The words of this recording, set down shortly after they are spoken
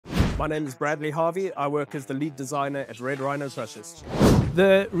My name is Bradley Harvey. I work as the lead designer at Rhino Rushes.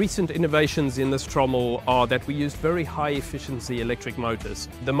 The recent innovations in this trommel are that we use very high efficiency electric motors.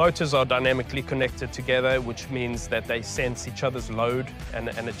 The motors are dynamically connected together, which means that they sense each other's load and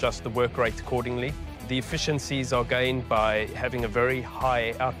adjust the work rate accordingly. The efficiencies are gained by having a very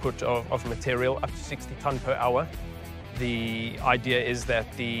high output of material, up to 60 tonne per hour. The idea is that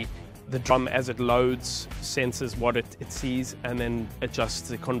the drum, as it loads, senses what it sees and then adjusts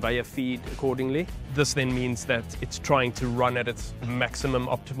the conveyor feed accordingly. This then means that it's trying to run at its maximum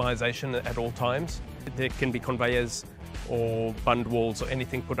optimization at all times. There can be conveyors or bund walls or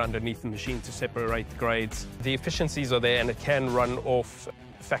anything put underneath the machine to separate the grades. The efficiencies are there and it can run off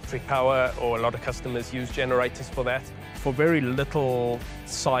factory power, or a lot of customers use generators for that. For very little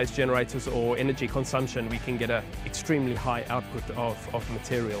size generators or energy consumption, we can get an extremely high output of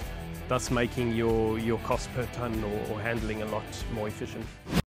material, thus making your cost per tonne or handling a lot more efficient.